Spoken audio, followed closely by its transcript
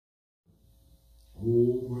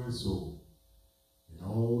Oh, my soul, and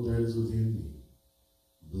all that is within me,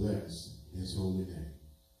 bless his holy name.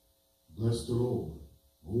 Bless the Lord,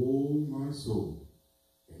 oh, my soul,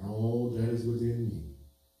 and all that is within me,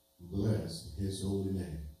 bless his holy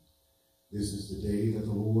name. This is the day that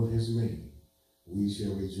the Lord has made. We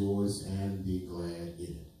shall rejoice and be glad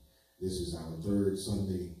in it. This is our third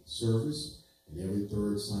Sunday service, and every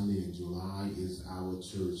third Sunday in July is our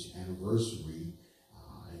church anniversary.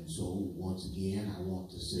 And so, once again, I want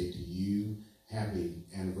to say to you, happy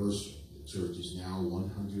anniversary. The church is now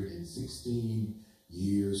 116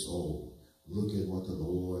 years old. Look at what the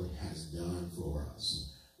Lord has done for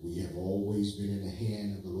us. We have always been in the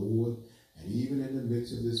hand of the Lord, and even in the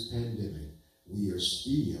midst of this pandemic, we are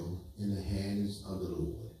still in the hands of the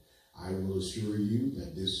Lord. I will assure you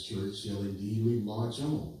that this church shall indeed march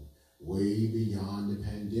on way beyond the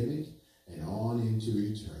pandemic and on into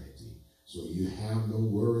eternity. So you have no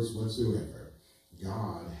worries whatsoever.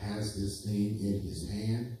 God has this thing in his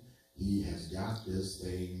hand. He has got this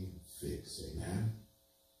thing fixed. Amen.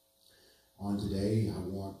 On today, I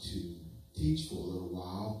want to teach for a little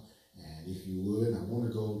while. And if you would, I want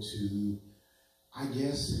to go to, I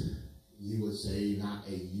guess you would say, not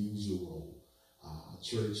a usual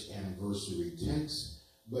church anniversary text,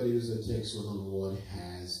 but it is a text where the Lord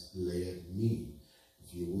has led me.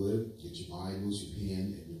 If you would, get your Bibles, your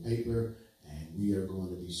pen, and your paper, and we are going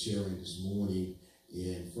to be sharing this morning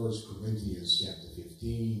in 1 Corinthians chapter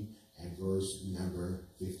 15 and verse number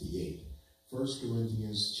 58. 1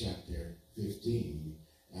 Corinthians chapter 15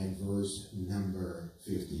 and verse number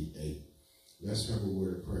 58. Let's have a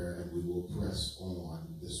word of prayer and we will press on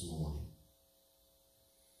this morning.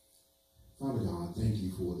 Father God, thank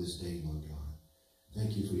you for this day, Lord God.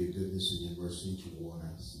 Thank you for your goodness and your mercy toward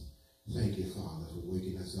us. Thank you, Father, for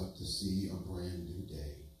waking us up to see a brand new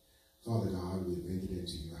day. Father God, we've entered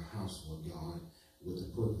into your house, Lord God, with the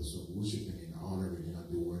purpose of worshiping and honoring and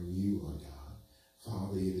adoring you, Lord God.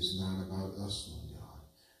 Father, it is not about us, Lord God.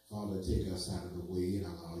 Father, take us out of the way and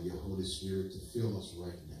allow your Holy Spirit to fill us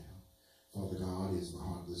right now. Father God, it is my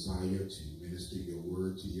heart desire to minister your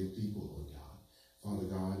word to your people, Lord God. Father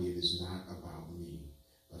God, it is not about me,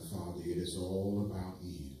 but Father, it is all about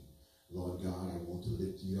you. Lord God, I want to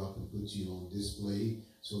lift you up and put you on display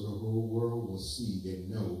so the whole world will see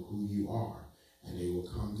and know who you are, and they will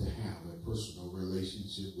come to have a personal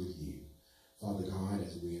relationship with you. Father God,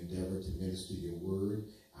 as we endeavor to minister your word,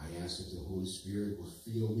 I ask that the Holy Spirit will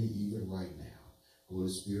fill me even right now.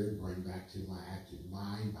 Holy Spirit, bring back to my active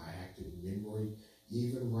mind, my active memory,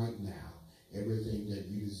 even right now, everything that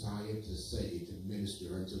you desire to say, to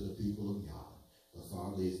minister unto the people of God. But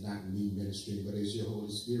Father, it's not me ministering, but it's your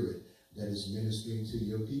Holy Spirit that is ministering to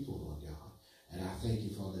your people, Lord God. And I thank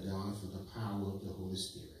you, Father God, for the power of the Holy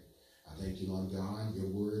Spirit. I thank you, Lord God,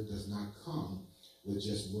 your word does not come with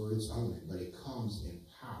just words only, but it comes in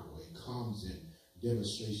power. It comes in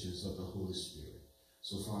demonstrations of the Holy Spirit.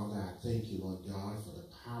 So, Father, I thank you, Lord God, for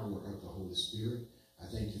the power of the Holy Spirit.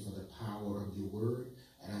 I thank you for the power of your word.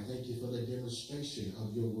 And I thank you for the demonstration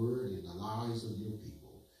of your word in the lives of your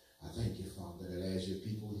people. I thank you, Father, that as your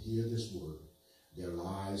people hear this word, their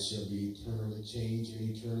lives shall be eternally changed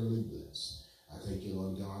and eternally blessed. I thank you,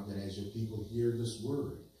 Lord God, that as your people hear this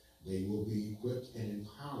word, they will be equipped and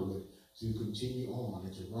empowered to continue on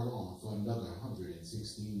and to run on for another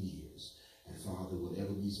 116 years. And Father, would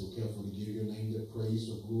ever be so careful to give your name the praise,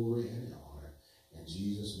 the glory, and the honor. In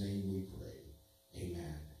Jesus' name we pray.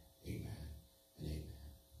 Amen, amen, and amen.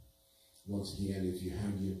 Once again, if you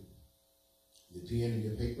have your pen and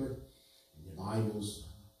your paper and your Bibles,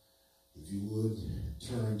 if you would,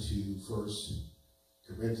 turn to 1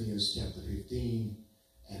 Corinthians chapter 15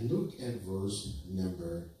 and look at verse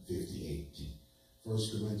number 58. 1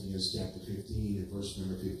 Corinthians chapter 15 and verse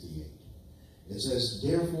number 58. It says,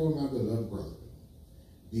 "Therefore, my beloved brethren,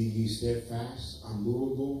 be ye steadfast,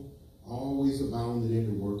 unmovable, always abounding in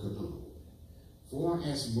the work of the Lord. For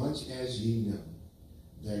as much as ye know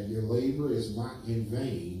that your labor is not in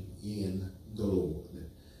vain in the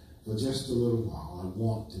Lord." For just a little while, I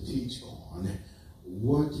want to teach on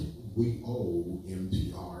what we owe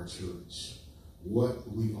MPR Church.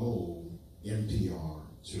 What we owe MPR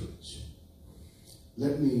Church.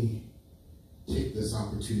 Let me take this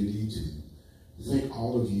opportunity to thank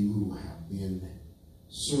all of you who have been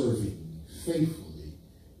serving faithfully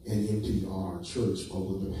in MPR Church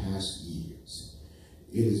over the past years.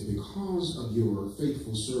 It is because of your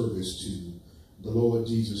faithful service to the Lord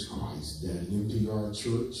Jesus Christ that MPR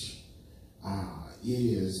Church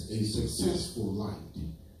is a successful light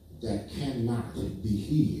that cannot be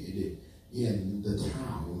hid in the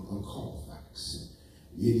town of Colfax.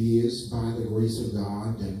 It is by the grace of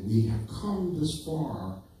God that we have come this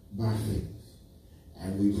far by faith.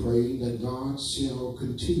 And we pray that God shall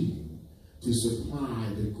continue to supply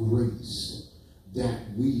the grace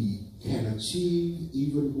that we can achieve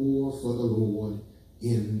even more for the Lord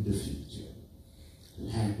in the future.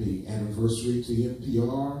 Happy anniversary to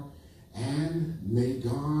MPR, and may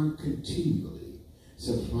God continually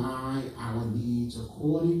supply our needs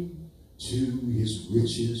according to his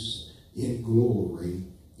riches in glory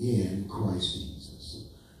in Christ Jesus.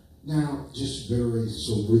 Now, just very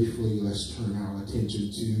so briefly, let's turn our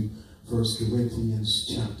attention to 1 Corinthians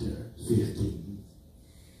chapter 15.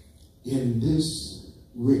 In this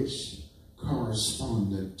rich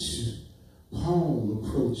correspondence, Paul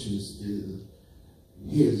approaches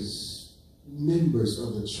his members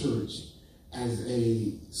of the church as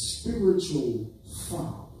a spiritual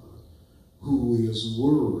father who is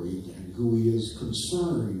worried and who is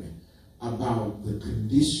concerned about the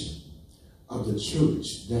condition of the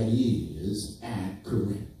church that is at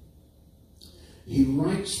Corinth. He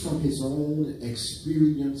writes from his own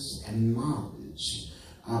experience and knowledge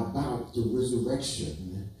about the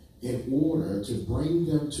resurrection in order to bring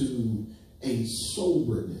them to a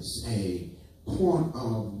soberness, a point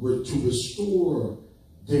of to restore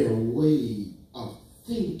their way of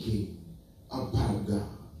thinking about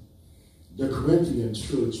God. The Corinthian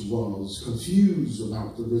church was confused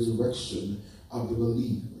about the resurrection of the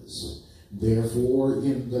believers. Therefore,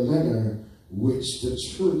 in the letter which the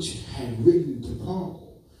church had written to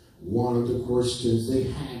Paul, one of the questions they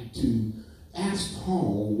had to ask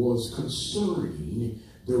Paul was concerning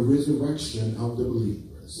the resurrection of the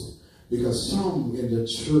believers. Because some in the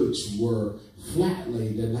church were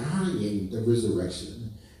flatly denying the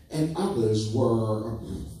resurrection, and others were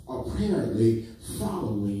apparently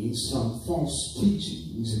following some false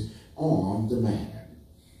teachings on the matter.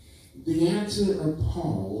 The answer of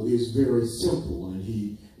Paul is very simple, and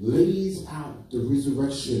he lays out the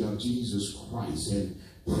resurrection of Jesus Christ and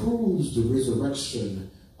proves the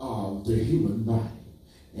resurrection of the human body.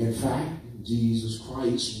 In fact, Jesus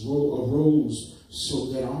Christ arose so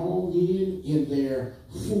that all men in their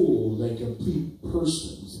full and complete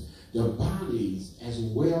persons, their bodies as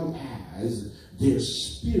well as their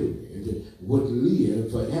spirit, would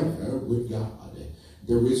live forever with God.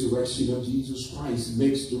 The resurrection of Jesus Christ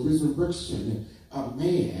makes the resurrection of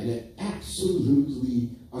man absolutely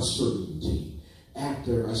a certainty.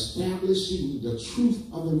 After establishing the truth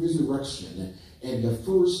of the resurrection in the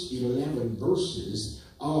first 11 verses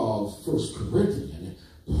of 1 Corinthians,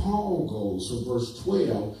 Paul goes from verse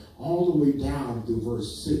 12 all the way down to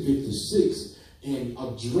verse 56 in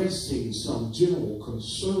addressing some general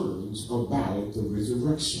concerns about the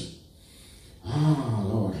resurrection. Ah,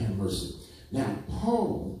 Lord have mercy. Now,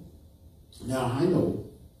 I know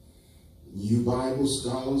you Bible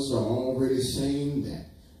scholars are already saying that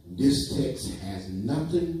this text has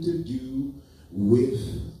nothing to do with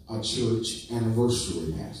a church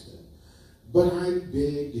anniversary, Pastor. But I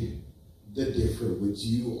beg to differ with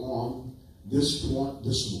you on this point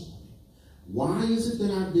this morning. Why is it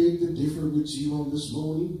that I beg to differ with you on this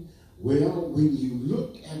morning? Well, when you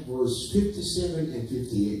look at verse 57 and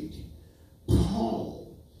 58, Paul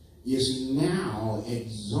is now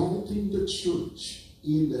exalting the church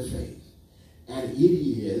in the faith. And it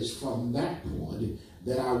is from that point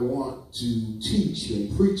that I want to teach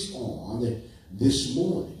and preach on this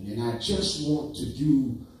morning. And I just want to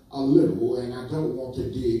do a little, and I don't want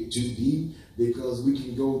to dig too deep because we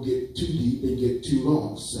can go get too deep and get too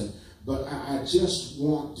lost. But I just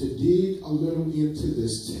want to dig a little into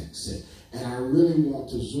this text. And I really want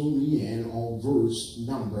to zoom in on verse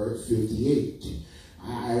number 58.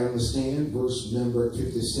 I understand verse number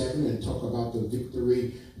 57 and talk about the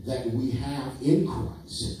victory that we have in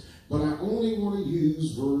Christ. But I only want to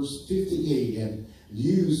use verse 58 and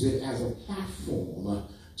use it as a platform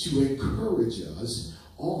to encourage us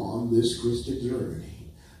on this Christian journey.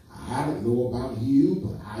 I don't know about you,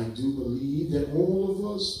 but I do believe that all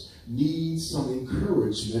of us need some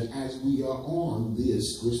encouragement as we are on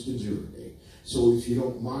this Christian journey. So if you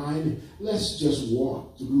don't mind, let's just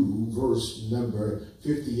walk through verse number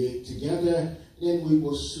 58 together. Then we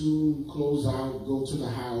will soon close out, go to the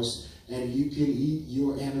house, and you can eat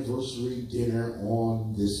your anniversary dinner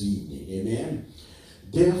on this evening. Amen.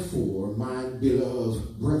 Therefore, my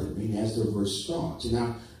beloved brethren, as the verse starts.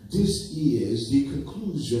 Now, this is the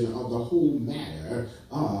conclusion of the whole matter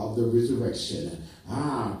of the resurrection.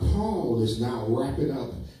 Paul is now wrapping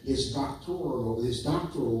up his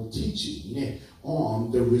doctoral teaching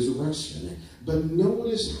on the resurrection. But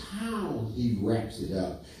notice how he wraps it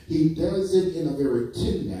up. He does it in a very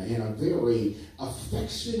tender, in a very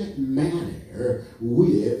affectionate manner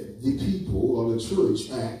with the people of the church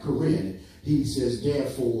at Corinth. He says,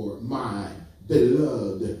 therefore, my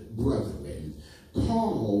beloved brethren.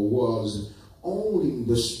 Paul was owning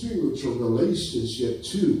the spiritual relationship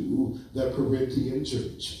to the Corinthian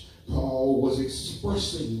church. Paul was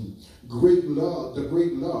expressing great love, the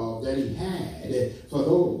great love that he had for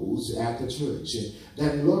those at the church.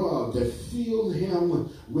 That love that filled him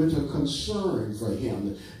with a concern for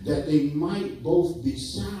him, that they might both be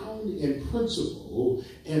sound in principle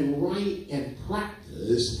and right in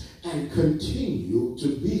practice, and continue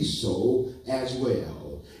to be so as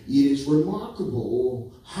well. It is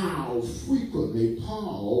remarkable how frequently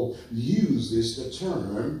Paul uses the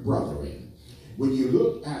term brethren. When you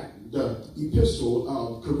look at the epistle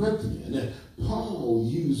of Corinthians, Paul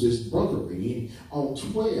uses brethren on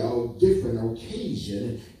 12 different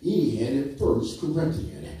occasions in 1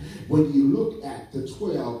 Corinthians. When you look at the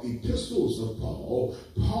 12 epistles of Paul,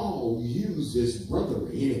 Paul uses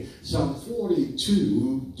brethren some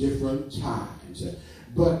 42 different times.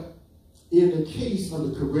 But in the case of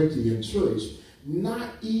the Corinthian church, not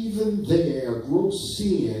even their gross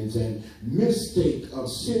sins and mistake of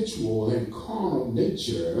sensual and carnal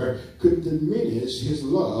nature could diminish his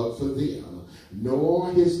love for them,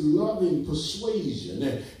 nor his loving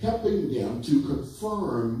persuasion helping them to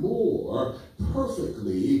conform more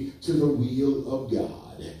perfectly to the will of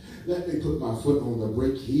God. Let me put my foot on the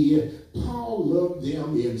brake here. Paul loved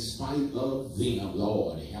them in spite of them.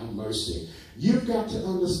 Lord, have mercy. You've got to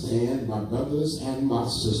understand, my brothers and my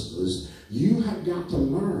sisters, you have got to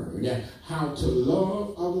learn how to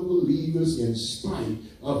love other believers in spite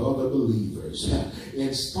of other believers.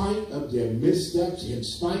 In spite of their missteps, in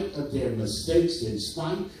spite of their mistakes, in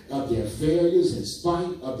spite of their failures, in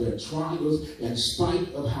spite of their trials, in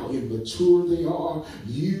spite of how immature they are,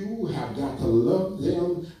 you have got to love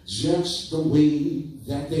them just the way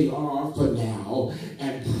that they are for now,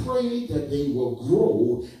 and pray that they will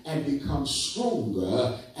grow and become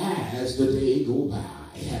stronger as the day go by.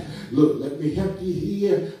 Look, let me help you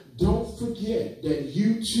here. Don't forget that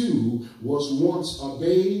you too was once a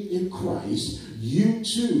babe in Christ. You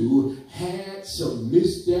too had some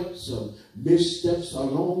missteps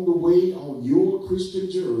along the way on your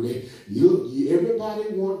Christian journey. Look, everybody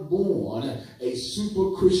wasn't born a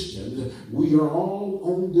super Christian. We are all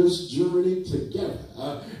on this journey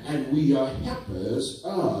together, and we are helpers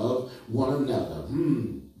of one another.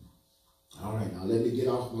 All right, now let me get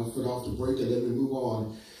off my foot off the brake and let me move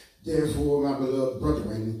on. Therefore, my beloved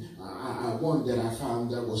brethren, one that I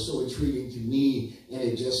found that was so intriguing to me, and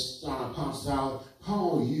it just pops out.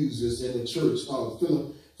 Paul uses in the church of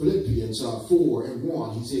Philippians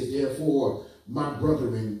 4:1. He says, therefore, my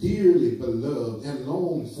brethren, dearly beloved and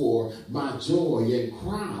longed for, my joy and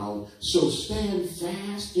crown, so stand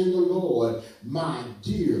fast in the Lord, my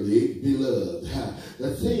dearly beloved.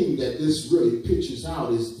 The thing that this really pictures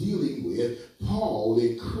out is dealing with Paul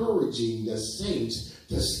encouraging the saints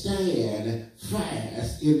to stand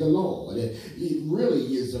fast in the Lord. It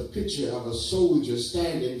really is a picture of a soldier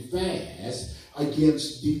standing fast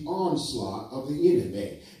against the onslaught of the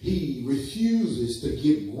enemy. He refuses to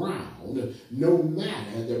give ground no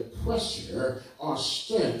matter the pressure or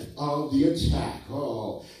strength of the attack.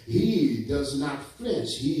 Oh, he does not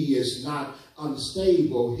flinch. He is not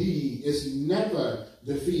unstable. He is never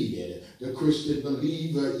defeated. The Christian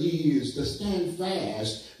believer is to stand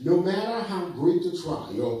fast no matter how great the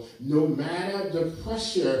trial, no matter the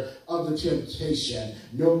pressure of the temptation,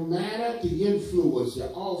 no matter the influence, the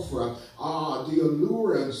offer, the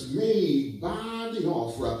allurance made by the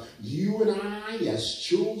offer. You and I, as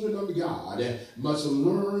children of God, must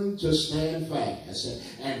learn to stand fast.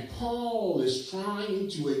 And Paul is trying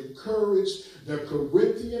to encourage the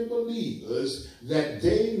Corinthian believers that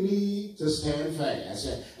they need to stand fast.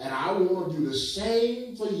 And I want to do the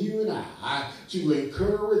same for you and I, to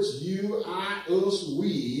encourage you,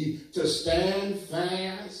 we, to stand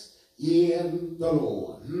fast in the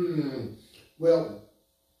Lord. Well,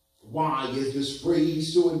 why is this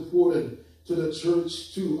phrase so important to the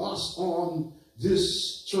church, to us on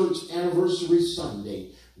this church anniversary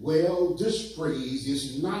Sunday? Well, this phrase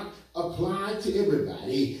is not applied to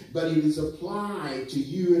everybody, but it is applied to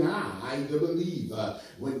you and I, the believer.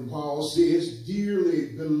 When Paul says,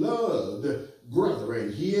 dearly beloved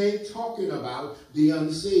brethren, he ain't talking about the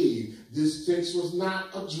unsaved. This text was not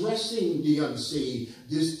addressing the unsaved.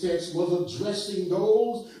 This text was addressing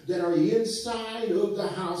those that are inside of the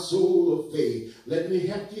household of faith. Let me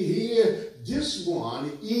help you here. this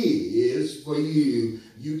one is for you.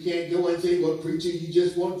 You can't go and say, well, preacher, you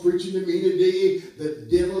just weren't preaching to me today. The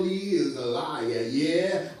devil is a liar.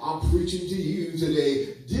 Yeah, I'm preaching to you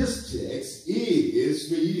today. This text is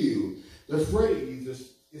for you. The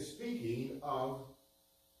phrase is speaking of,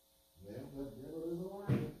 well, the devil is a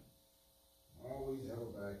liar. Always have a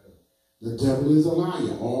backup. The devil is a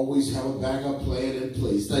liar. Always have a backup plan in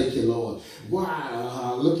place. Thank you, Lord.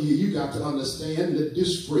 Wow, look here, you got to understand that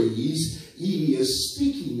this phrase is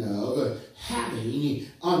speaking of having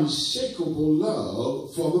unshakable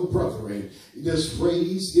love for the brethren. This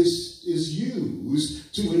phrase is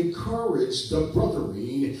used to encourage the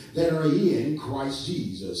brethren that are in Christ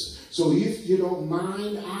Jesus. So if you don't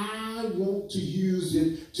mind, I want to use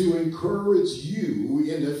it to encourage you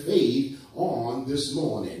in the faith on this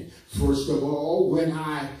morning. First of all, whenever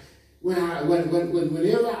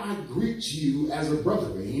I greet you as a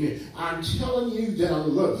brethren, I'm telling you that I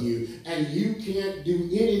love you, and you can't do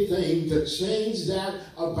anything to change that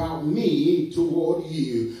about me toward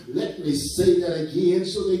you. Let me say that again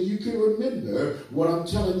so that you can remember what I'm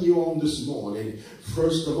telling you on this morning.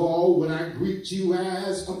 First of all, when I greet you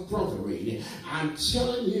as a brethren, I'm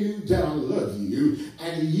telling you that I love you,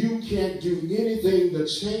 and you can't do anything to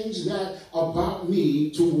change that about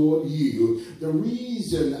me toward you. The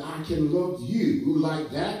reason I can love you like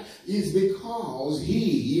that is because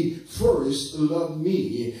he first loved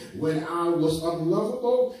me when I was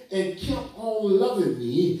unlovable and kept on loving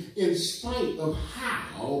me in spite of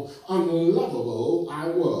how unlovable I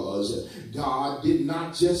was. God did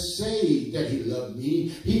not just say that he loved me.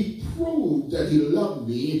 He proved that he loved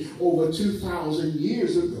me over 2,000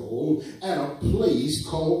 years ago at a place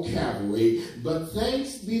called Calvary. But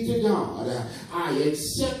thanks be to God, I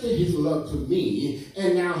accepted his love for me,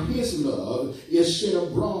 and now his love is shed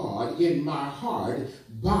abroad in my heart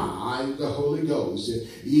by the Holy Ghost. It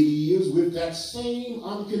is with that same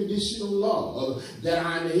unconditional love that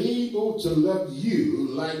I'm able to love you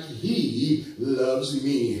like he loves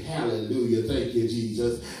me. Hallelujah. Thank you,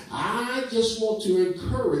 Jesus. I just want to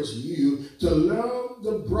encourage you to love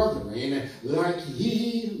the brethren like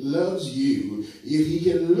he loves you. If he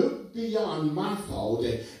can look beyond my fault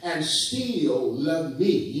and still love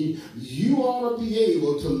me, you ought to be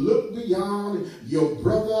able to look beyond your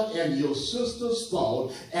brother and your sister's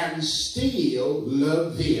fault and still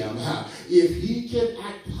love them. If he can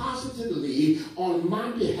act positively on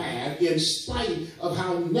my behalf in spite of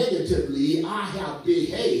how negatively I have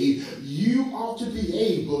behaved, you ought to be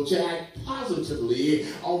able to act positively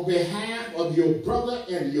on behalf of your brother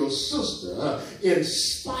and your sister in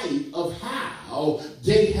spite of how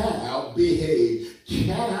they have behaved.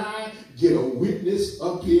 Can I get a witness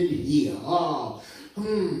up in here?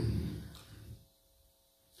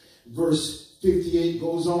 Verse 58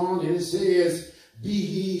 goes on and it says, be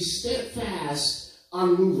ye steadfast,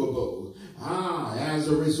 unmovable. As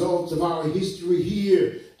a result of our history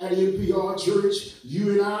here at MPR Church,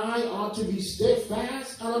 you and I ought to be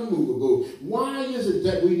steadfast and unmovable. Why is it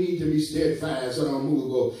that we need to be steadfast and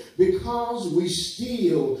unmovable? Because we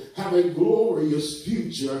still have a glorious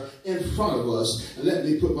future in front of us. And let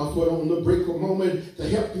me put my foot on the brake a moment to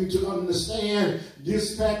help you to understand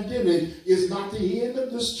this pandemic is not the end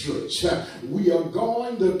of this church. We are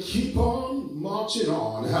going to keep on marching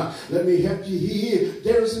on. Let me help you here.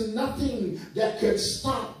 There's nothing that can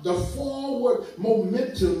stop the forward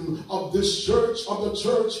momentum of this church, of the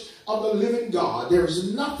church of the living God.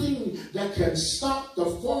 There's nothing that can stop the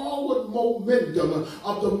forward momentum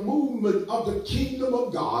of the movement of the kingdom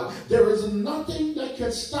of God. There is nothing that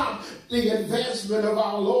can stop the advancement of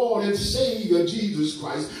our Lord and Savior Jesus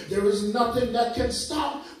Christ. There is nothing that can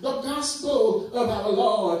stop the gospel of our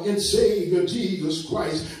Lord and Savior Jesus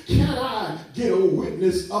Christ. Can I get a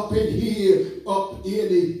witness up in here? Up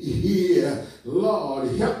in here.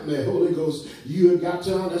 Lord, help me, Holy Ghost. You have got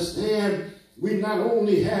to understand, we not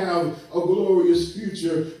only have a glorious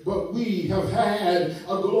future, but we have had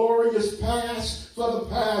a glorious past for the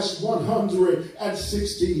past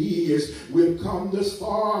 160 years. We've come this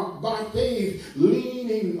far by faith,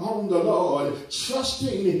 leaning on the Lord,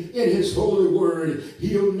 trusting in his holy word.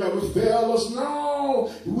 He'll never fail us.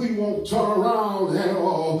 No, we won't turn around at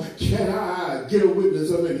all. Can I get a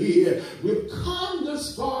witness of it here? We've come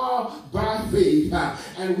this far by faith,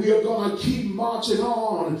 and we are going to keep marching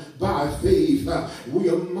on by faith. We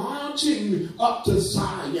are marching up to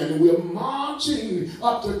Zion. We are marching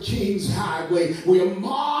up to King's Highway. We are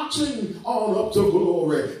marching marching on up to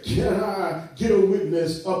glory. Can I get a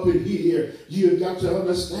witness up in here? You've got to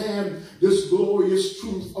understand this glorious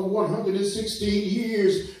truth of 116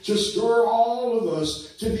 years to stir all of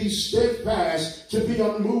us to be steadfast, to be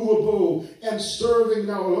unmovable, and serving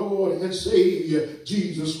our Lord and Savior,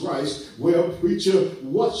 Jesus Christ. Well, preacher,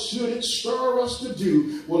 what should it stir us to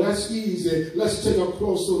do? Well, that's easy. Let's take a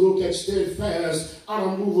closer look at steadfast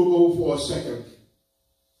and unmovable for a second.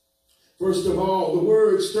 First of all, the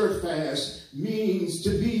word steadfast means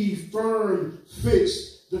to be firm,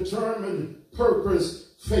 fixed, determined,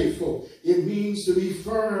 purpose, faithful. It means to be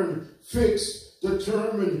firm, fixed,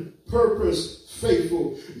 determined, purpose,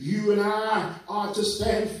 faithful. You and I are to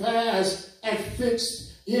stand fast and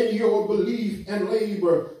fixed in your belief and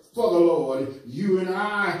labor for the Lord. You and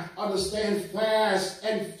I are to stand fast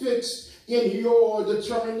and fixed in your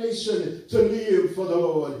determination to live for the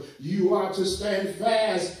Lord. You are to stand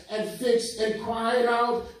fast and fixed and carrying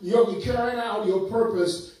out your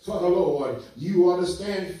purpose for the Lord. You are to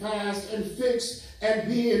stand fast and fixed and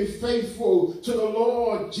being faithful to the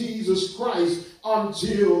Lord Jesus Christ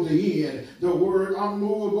until the end. The word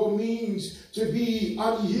unmovable means to be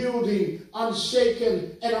unyielding,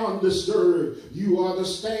 unshaken, and undisturbed. You are to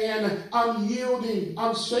stand unyielding,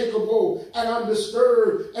 unshakable, and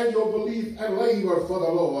undisturbed in your belief and labor for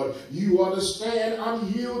the Lord. You are to stand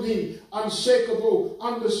unyielding, unshakable,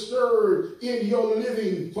 undisturbed in your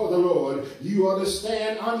living for the Lord. You are to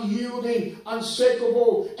stand unyielding,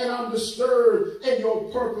 unshakable, and undisturbed in your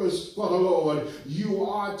purpose for the Lord. You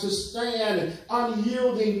are to stand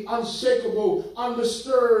unyielding, unshakable,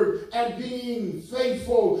 undisturbed, and being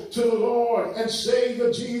faithful to the Lord and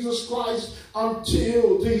Savior Jesus Christ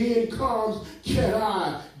until the end comes. Can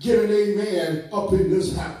I get an amen up in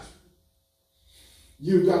this house?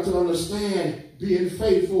 You've got to understand, being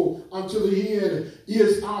faithful until the end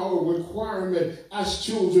is our requirement as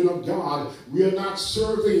children of God. We are not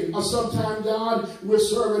serving a sometime God. We're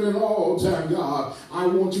serving an all-time God. I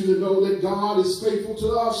want you to know that God is faithful to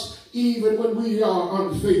us even when we are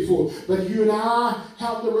unfaithful. But you and I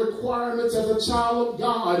have the requirements as a child of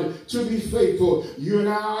God to be faithful. You and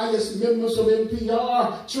I, as members of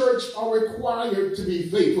MPR Church, are required to be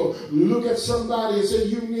faithful. Look at somebody and say,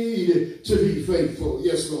 you need to be faithful.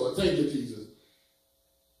 Yes, Lord. Thank you, Jesus.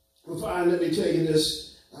 Well, fine, let me tell you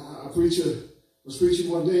this. A preacher was preaching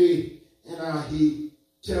one day, and he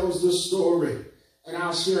tells this story, and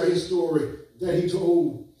I'll share his story that he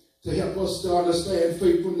told to help us to understand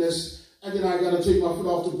faithfulness. And then I got to take my foot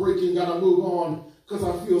off the brake and got to move on because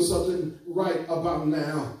I feel something right about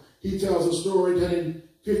now. He tells a story that in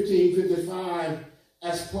 1555,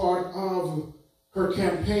 as part of her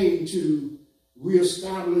campaign to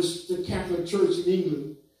reestablish the Catholic Church in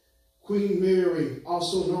England, Queen Mary,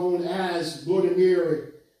 also known as Bloody Mary,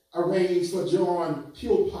 arranged for John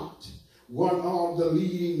Philpott, one of the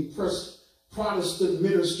leading Protestant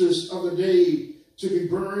ministers of the day, to be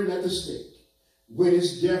burned at the stake. When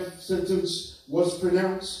his death sentence was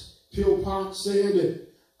pronounced, Philpott said,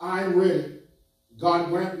 I'm ready. God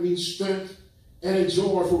grant me strength and a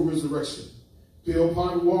joyful resurrection.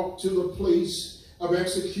 Philpott walked to the place of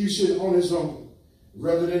execution on his own,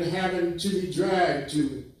 rather than having to be dragged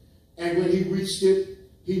to it. And when he reached it,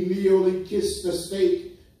 he kneeled and kissed the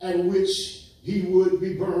stake at which he would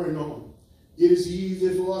be burned on. It is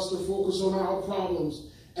easy for us to focus on our problems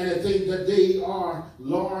and to think that they are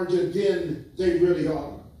larger than they really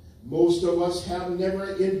are. Most of us have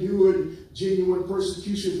never endured genuine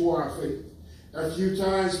persecution for our faith. A few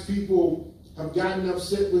times people have gotten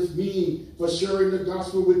upset with me for sharing the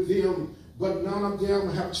gospel with them, but none of them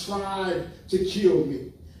have tried to kill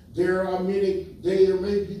me. There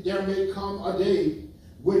may come a day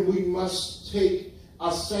when we must take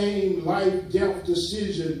a same life-death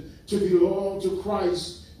decision to belong to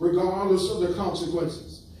Christ, regardless of the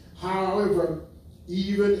consequences. However,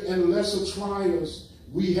 even in lesser trials,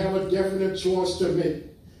 we have a definite choice to make.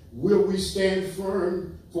 Will we stand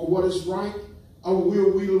firm for what is right, or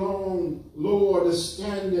will we lower the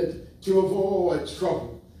standard to avoid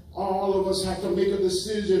trouble? All of us have to make a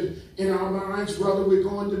decision in our minds whether we're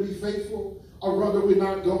going to be faithful or whether we're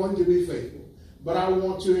not going to be faithful. But I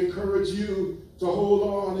want to encourage you to hold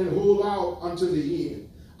on and hold out until the end.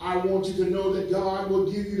 I want you to know that God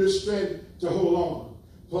will give you the strength to hold on.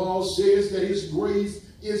 Paul says that his grace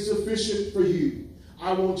is sufficient for you.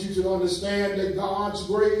 I want you to understand that God's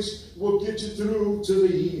grace will get you through to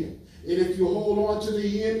the end. And if you hold on to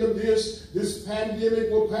the end of this pandemic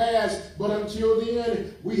will pass. But until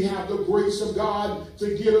then, we have the grace of God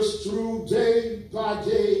to get us through day by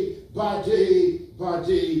day by day by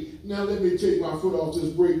day. Now let me take my foot off this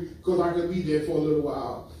brake because I can be there for a little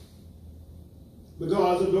while.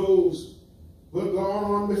 because of those who have gone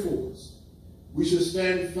on before us. We should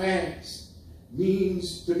stand fast,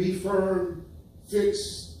 means to be firm,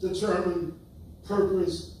 fixed, determined,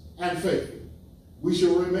 purpose, and faithful. We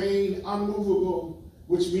should remain unmovable,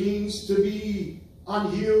 which means to be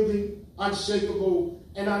unyielding, unshakable,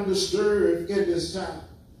 and undisturbed in this time.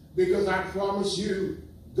 Because I promise you,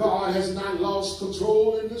 God has not lost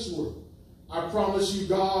control in this world. I promise you,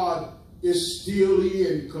 God is still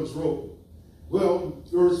in control. Well,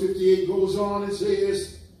 verse 58 goes on and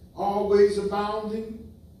says, always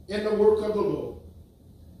abounding in the work of the Lord.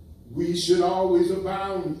 We should always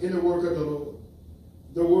abound in the work of the Lord.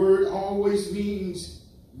 The word always means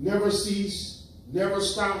never cease, never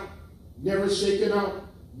stop, never shaken up,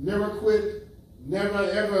 never quit, never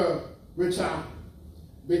ever retire.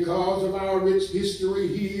 Because of our rich history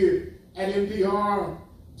here at MPR,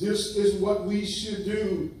 this is what we should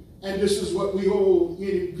do, and this is what we hold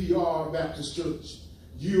in MPR Baptist Church.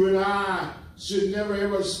 You and I should never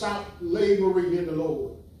ever stop laboring in the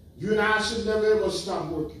Lord. You and I should never ever stop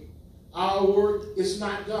working. Our work is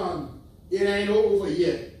not done. It ain't over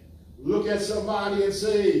yet. Look at somebody and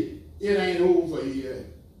say, it ain't over yet.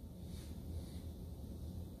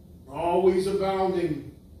 Always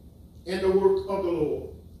abounding in the work of the Lord.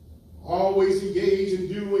 Always engage in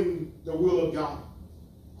doing the will of God.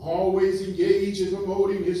 Always engage in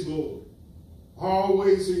promoting his glory.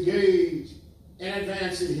 Always engage in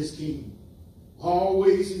advancing his kingdom.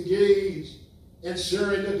 Always engage in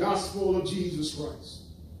sharing the gospel of Jesus Christ.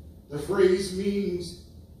 The phrase means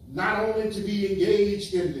not only to be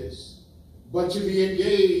engaged in this, but to be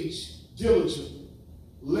engaged diligently,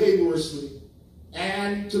 laboriously,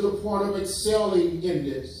 and to the point of excelling in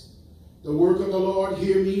this. The work of the Lord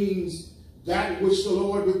here means that which the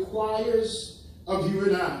Lord requires of you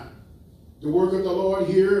and I. The work of the Lord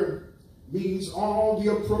here means all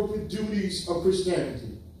the appropriate duties of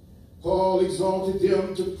Christianity. Paul exalted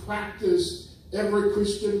them to practice every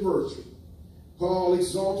Christian virtue. Paul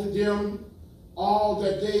exalted them all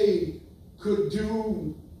that they could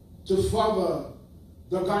do to further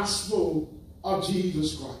the gospel of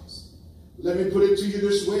Jesus Christ. Let me put it to you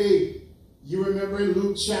this way. You remember in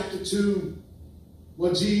Luke chapter 2,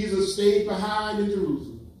 when Jesus stayed behind in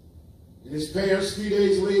Jerusalem. And his parents 3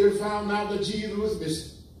 days later found out that Jesus was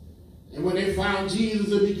missing. And when they found Jesus,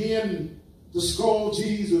 they began to scold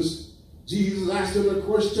Jesus. Jesus asked him a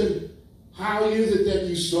question, how is it that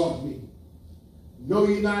you sought me? Know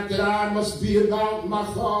ye not that I must be about my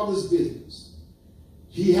Father's business?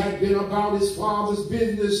 He had been about his Father's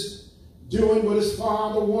business, doing what his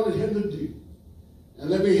Father wanted him to do. And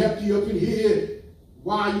let me help you up in here.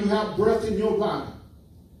 While you have breath in your body,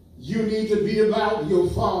 you need to be about your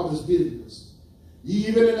Father's business.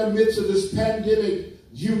 Even in the midst of this pandemic,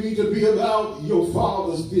 you need to be about your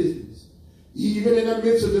Father's business. Even in the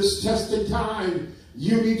midst of this testing time,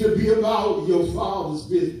 you need to be about your Father's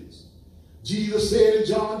business. Jesus said in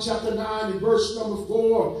John chapter 9 in verse number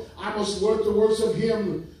 4, I must work the works of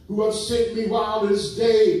him who have sent me while it is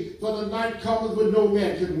day, for the night cometh when no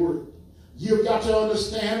man can work. You've got to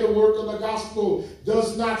understand the work of the gospel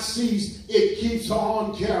does not cease. It keeps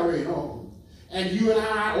on carrying on. And you and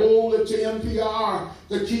I owe it to MPR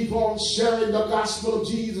to keep on sharing the gospel of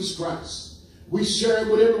Jesus Christ. We share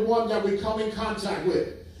it with everyone that we come in contact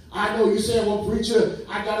with. I know you say, well, preacher,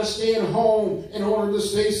 I got to stay at home in order to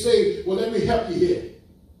stay safe. Well, let me help you here.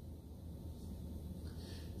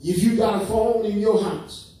 If you got a phone in your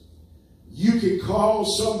house, you can call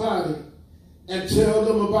somebody and tell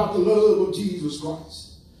them about the love of Jesus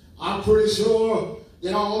Christ. I'm pretty sure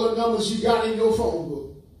that all the numbers you got in your phone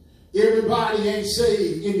book, everybody ain't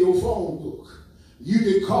saved in your phone book. You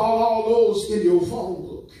can call all those in your phone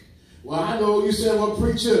book. Well, I know you say, well,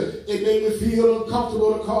 preacher, it made me feel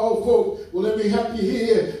uncomfortable to call folk. Well, let me help you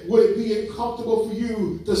here. Would it be uncomfortable for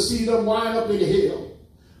you to see them wind up in hell?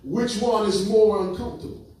 Which one is more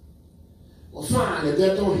uncomfortable? Well, fine, if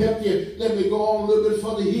that don't help you, let me go on a little bit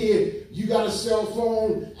further here. You got a cell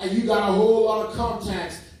phone and you got a whole lot of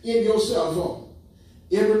contacts in your cell phone.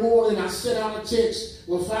 Every morning I send out a text.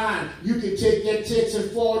 Well, fine, you can take that text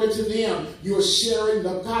and forward it to them. You're sharing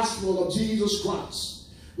the gospel of Jesus Christ.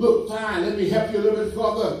 Look, fine, let me help you a little bit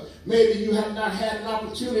further. Maybe you have not had an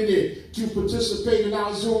opportunity to participate in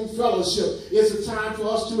our Zoom fellowship. It's a time for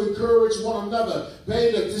us to encourage one another.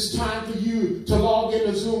 Baby, it's time for you to log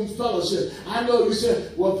into Zoom fellowship. I know you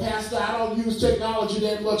said, well, Pastor, I don't use technology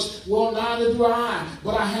that much. Well, neither do I.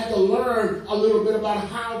 But I had to learn a little bit about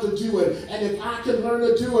how to do it. And if I can learn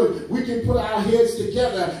to do it, we can put our heads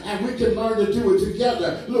together and we can learn to do it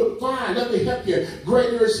together. Look, fine, let me help you.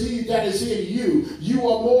 Greater is he that is in you. You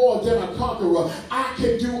are more than a conqueror. I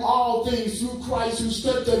can do all all things through Christ who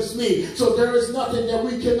strengthens me. So there is nothing that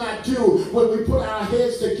we cannot do when we put our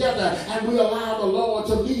heads together and we allow the Lord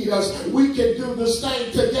to lead us. We can do this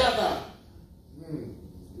thing together.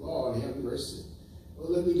 Lord have mercy.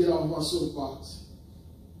 Well, let me get off my soapbox.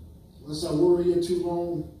 Unless I worry you too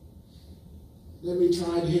long, let me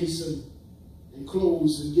try and hasten and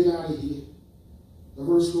close and get out of here. The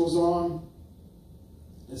verse goes on.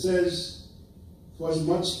 It says, for as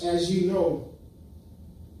much as you know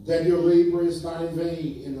that your labor is not in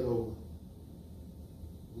vain in the Lord.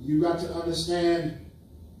 You got to understand,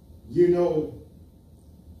 you know,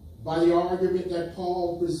 by the argument that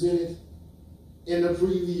Paul presented in the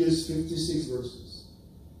previous 56 verses,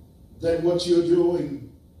 that what you're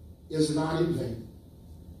doing is not in vain.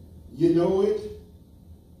 You know it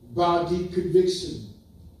by deep conviction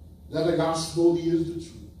that the gospel is the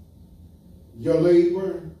truth. Your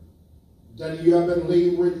labor that you have been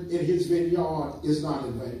laboring in his vineyard is not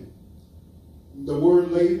in vain. The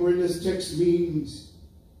word labor in this text means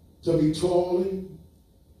to be toiling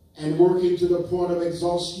and working to the point of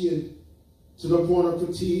exhaustion, to the point of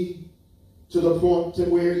fatigue, to the point to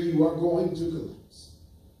where you are going to collapse.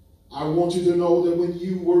 I want you to know that when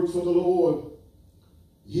you work for the Lord,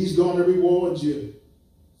 he's going to reward you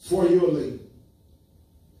for your labor.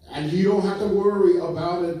 And you don't have to worry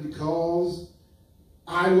about it, because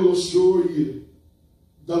I will assure you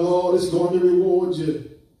the Lord is going to reward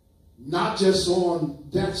you, not just on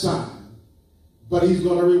that side, but he's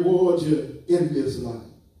going to reward you in this life.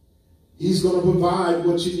 He's going to provide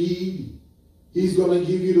what you need. He's going to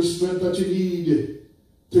give you the strength that you need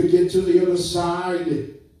to get to the other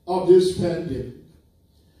side of this pandemic.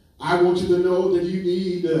 I want you to know that you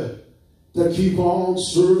need to keep on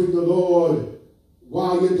serving the Lord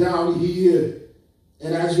while you're down here.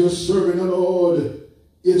 And as you're serving the Lord,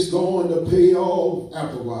 it's going to pay off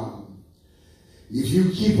after a while. If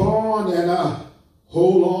you keep on and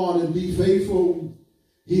hold on and be faithful,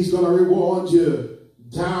 he's going to reward you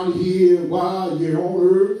down here while you're on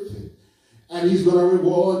earth. And he's going to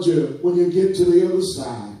reward you when you get to the other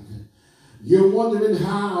side. You're wondering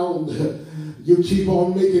how you keep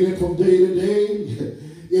on making it from day to day.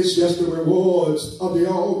 It's just the rewards of the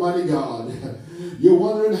Almighty God. You're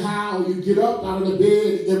wondering how you get up out of the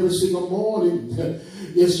bed every single morning.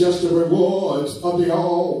 It's just the rewards of the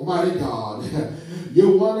Almighty God.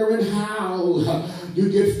 You're wondering how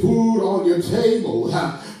you get food on your table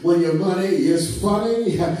when your money is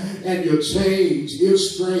funny and your change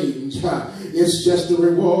is strange. It's just the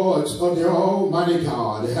rewards of the Almighty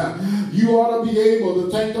God. You ought to be able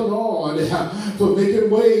to thank the Lord for making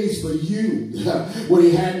ways for you when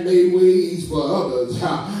he hadn't made ways for others.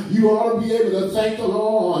 You ought to be able to thank the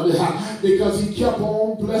Lord because he kept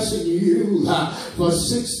on blessing you for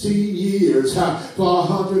 16 years, for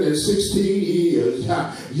 116 years.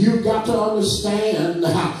 You've got to understand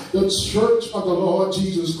the church of the Lord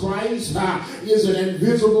Jesus Christ is an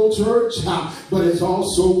invisible church, but it's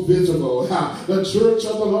also visible. The church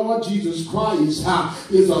of the Lord Jesus Christ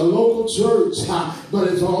is a local church, but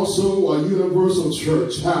it's also a universal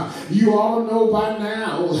church. You all know by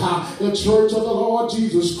now the church of the Lord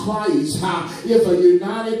Jesus Christ is a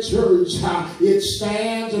united church. It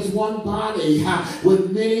stands as one body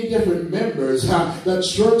with many different members. The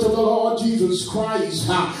church of the Lord Jesus Christ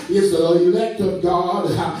is the elect of God.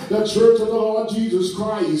 The church of the Lord Jesus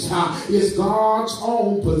Christ is God's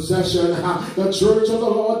own possession. The church of the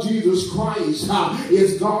Lord Jesus Christ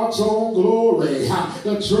is God's own glory.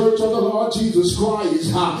 The church of the Lord Jesus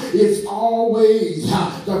Christ is always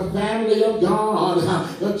the family of God.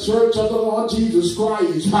 The church of the Lord Jesus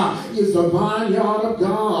Christ is the vineyard of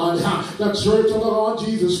God. The church of the Lord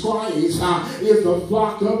Jesus Christ is the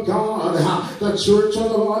flock of God. The church of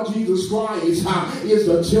the Lord Jesus Christ is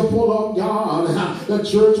the temple of God. The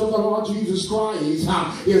church of the Lord Jesus Christ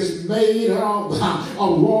is made of a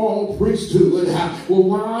royal priesthood. Well,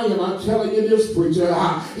 why am I telling you this, preacher?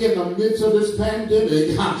 In the midst of this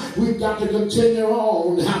pandemic, we've got to continue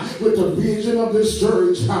on with the vision of this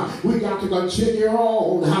church. We've got to continue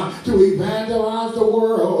on to evangelize the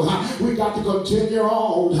world. We've got to continue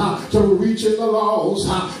on to reach in the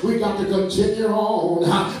lost. We've got to continue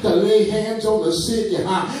on to lay hands on the sick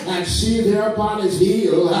and see their bodies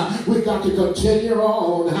healed. We've got to continue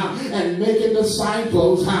on and making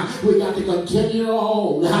disciples. We've got to continue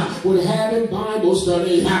on with having Bible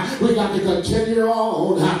study. We've got to continue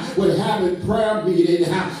on with having prayer meeting.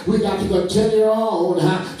 We've got to continue on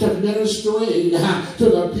to ministering to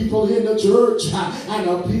the people in the church and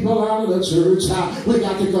the people out of the church. We've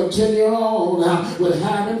got to continue on with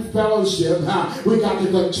having fellowship. We've got to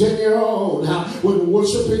continue on with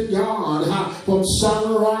worshiping God from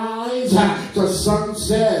sunrise the sun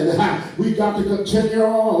said we got to continue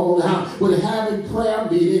on with having prayer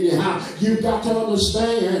meeting. You've got to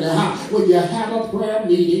understand when you have a prayer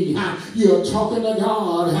meeting, you're talking to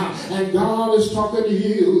God and God is talking to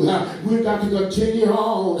you. We've got to continue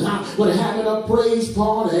on with having a praise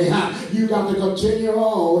party. You got to continue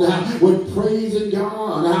on with praising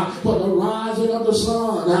God for the rising of the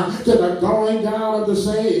sun to the going down of the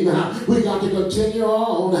same. We got to continue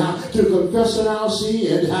on to confessing our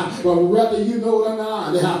sin. But whether you know it or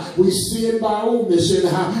not, we sin by omission,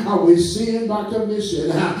 or we sin by commission.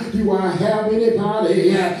 Do I have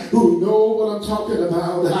anybody who know what I'm talking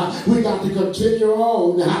about? We got to continue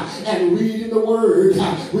on and reading the word.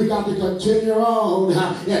 We got to continue on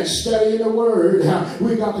and studying the word.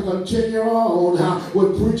 We got to continue on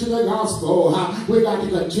with preaching the gospel. We got to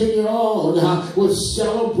continue on with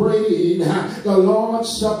celebrating the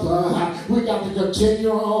Lord's Supper. We got to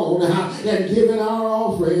continue on and giving our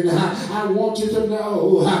offering. I want you to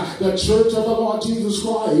know the Church of the Lord Jesus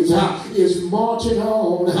Christ is marching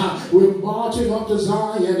on. We're marching up to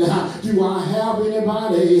Zion. Do I have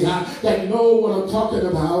anybody that know what I'm talking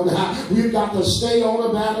about? We've got to stay on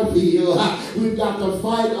the battlefield. We've got to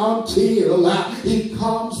fight until he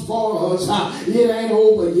comes for us. It ain't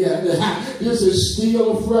over yet. This is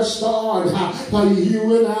still a fresh start for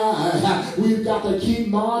you and I. We've got to keep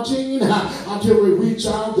marching until we reach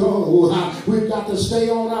our goal. We've got to stay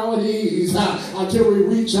on our knees until we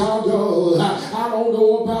reach our goal. I don't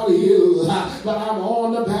know about you, but I'm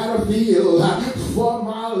on the battlefield for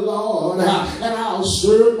my Lord, and I'll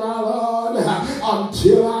serve my Lord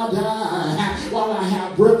until I die. While I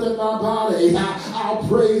have breath in my body, I'll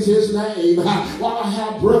praise his name. While I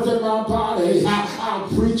have breath in my body, I'll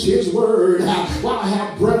preach his word. While I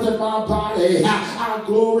have breath in my body, I'll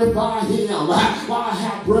glorify him. While I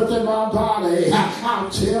have breath in my body, I'll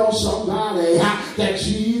tell somebody that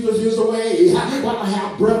Jesus is the way. While I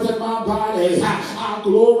have breath in my body, I'll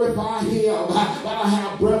glorify him. While I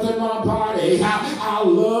have breath in my body, I'll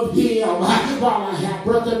love him. While I have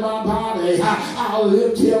breath in my body, I'll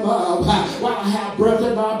lift him up. While I have breath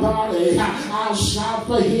in my body, I'll shout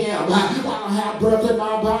for him. While I have breath in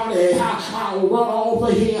my body, I'll run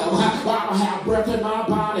over him. While I have breath in my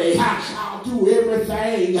body, I'll do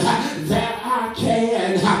everything that I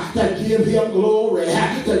can to give him glory,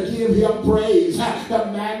 to give him praise,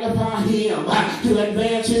 to magnify him, to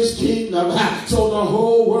advance his kingdom, so the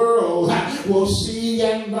whole world will see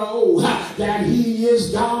and know that he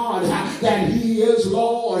is God, that he is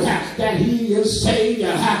Lord, that he is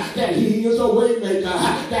Savior, that he is a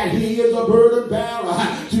waymaker, that he is a burden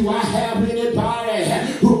bearer. Do I have anybody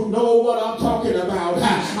who know what I'm talking about?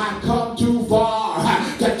 I've come too far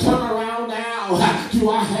to turn around now. Do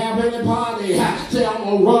I have anybody say I'm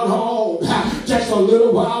going to run home just a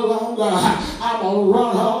little while longer? I'm going to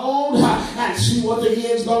run home and see what the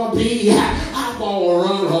end's going to be. I'm going to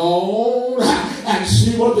run home and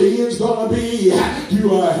see what the end's going to be.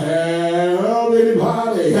 Do I have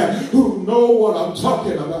anybody who know what I'm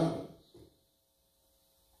talking about?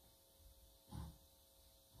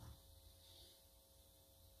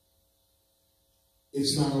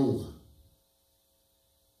 It's not over.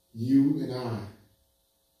 You and I,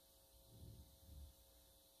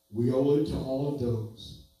 we owe it to all of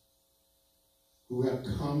those who have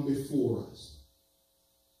come before us,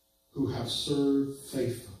 who have served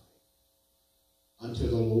faithfully until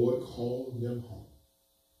the Lord called them home.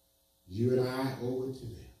 You and I owe it to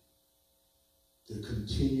them to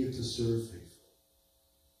continue to serve faithfully.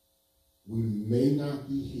 We may not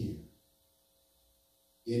be here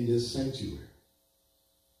in this sanctuary,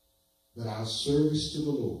 but our service to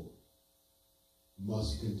the Lord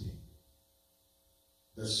must continue.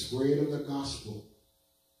 The spread of the gospel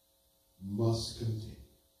must continue.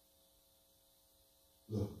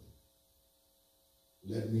 Look,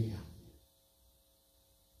 let me help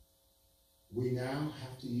you. We now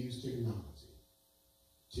have to use technology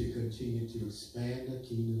to continue to expand the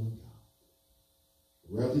kingdom of God.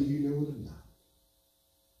 Whether you know it or not,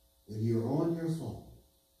 when you're on your phone,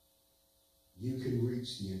 you can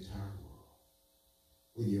reach the entire world.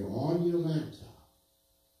 When you're on your laptop,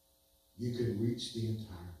 you can reach the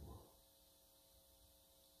entire world.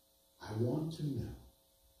 I want to know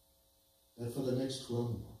that for the next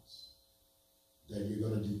 12 months, that you're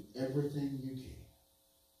going to do everything you can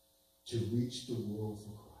to reach the world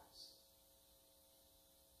for Christ.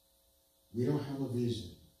 We don't have a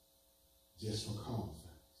vision just for conference,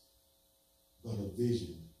 but a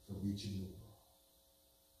vision for reaching the world.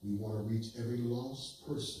 We want to reach every lost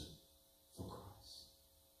person for Christ.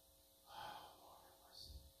 Oh, Lord have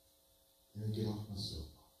mercy. Let me get off my soapbox.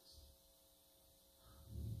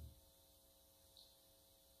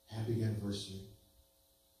 Happy anniversary.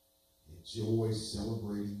 Enjoy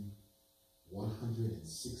celebrating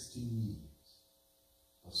 116 years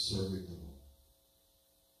of serving the Lord.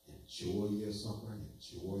 Enjoy your supper.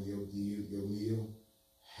 Enjoy your meal.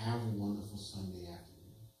 Have a wonderful Sunday afternoon.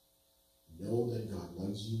 Know that God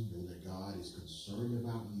loves you. Know that God is concerned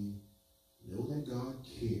about you. Know that God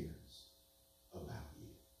cares about you.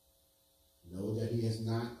 Know that he has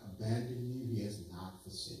not abandoned you. He has not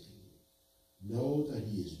forsaken you. Know that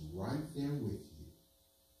he is right there with you,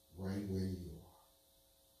 right where you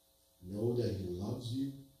are. Know that he loves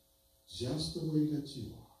you just the way that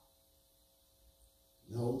you are.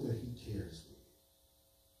 Know that he cares for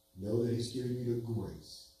you. Know that he's giving you the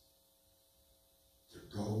grace to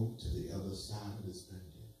go to the other side of this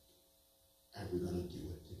pandemic. And we're going to do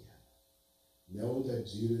it together. Know that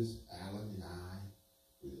Judas, Allen, and I,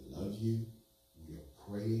 we love you. We are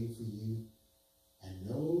praying for you. And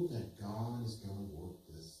know that God is going to work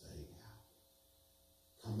this thing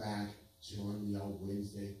out. Come back, join me on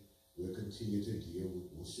Wednesday. We'll continue to deal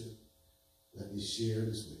with worship. Let me share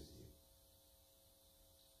this with you.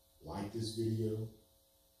 Like this video,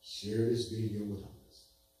 share this video with others.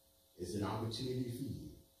 It's an opportunity for you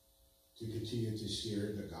to continue to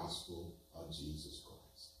share the gospel of Jesus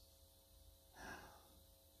Christ.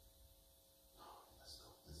 Let's go.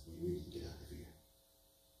 We need to get out of here.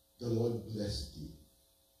 The Lord bless thee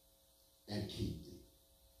and keep thee.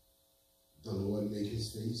 The Lord make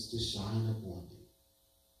his face to shine upon thee.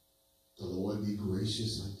 The Lord be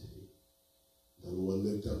gracious unto thee. The Lord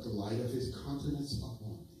lift up the light of his countenance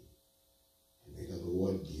upon thee. And may the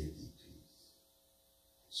Lord give thee peace.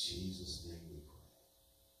 In Jesus' name.